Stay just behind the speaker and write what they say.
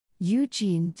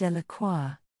Eugene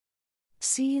Delacroix.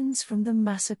 Scenes from the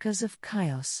Massacres of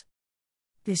Chios.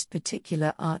 This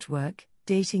particular artwork,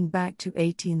 dating back to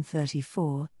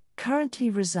 1834, currently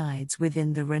resides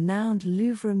within the renowned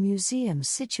Louvre Museum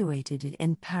situated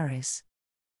in Paris.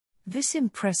 This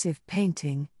impressive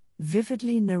painting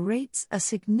vividly narrates a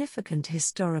significant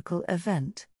historical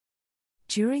event.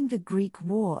 During the Greek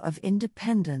War of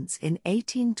Independence in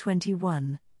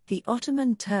 1821, the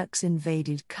Ottoman Turks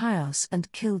invaded Chios and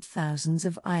killed thousands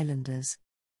of islanders.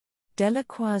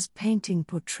 Delacroix's painting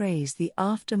portrays the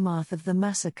aftermath of the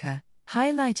massacre,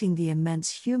 highlighting the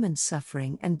immense human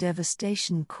suffering and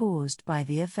devastation caused by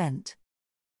the event.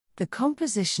 The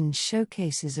composition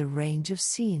showcases a range of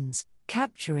scenes,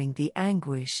 capturing the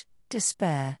anguish,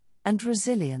 despair, and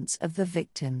resilience of the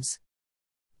victims.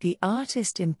 The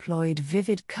artist employed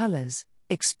vivid colors,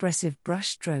 expressive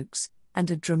brushstrokes, and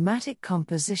a dramatic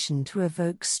composition to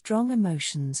evoke strong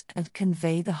emotions and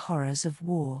convey the horrors of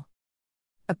war.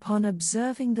 Upon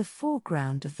observing the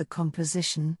foreground of the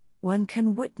composition, one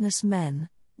can witness men,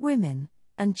 women,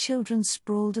 and children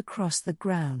sprawled across the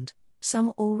ground, some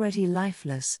already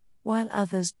lifeless, while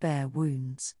others bear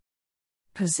wounds.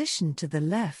 Positioned to the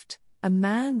left, a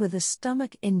man with a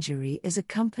stomach injury is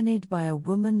accompanied by a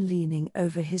woman leaning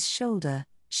over his shoulder,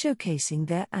 showcasing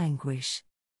their anguish.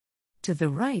 To the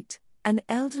right, an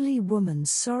elderly woman's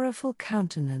sorrowful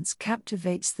countenance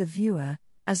captivates the viewer,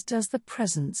 as does the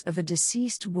presence of a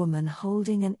deceased woman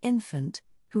holding an infant,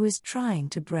 who is trying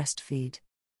to breastfeed.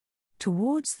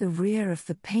 Towards the rear of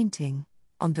the painting,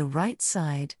 on the right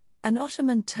side, an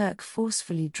Ottoman Turk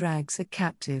forcefully drags a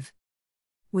captive.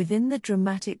 Within the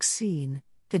dramatic scene,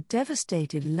 the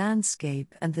devastated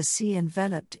landscape and the sea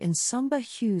enveloped in somber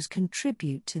hues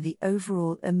contribute to the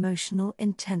overall emotional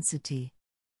intensity.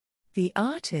 The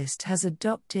artist has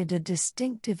adopted a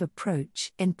distinctive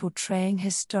approach in portraying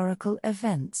historical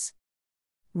events.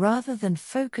 Rather than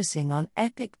focusing on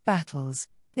epic battles,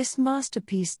 this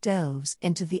masterpiece delves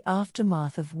into the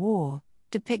aftermath of war,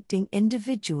 depicting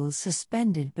individuals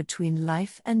suspended between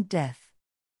life and death.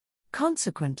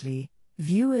 Consequently,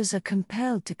 viewers are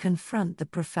compelled to confront the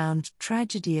profound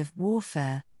tragedy of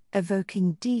warfare,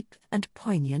 evoking deep and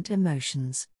poignant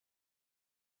emotions.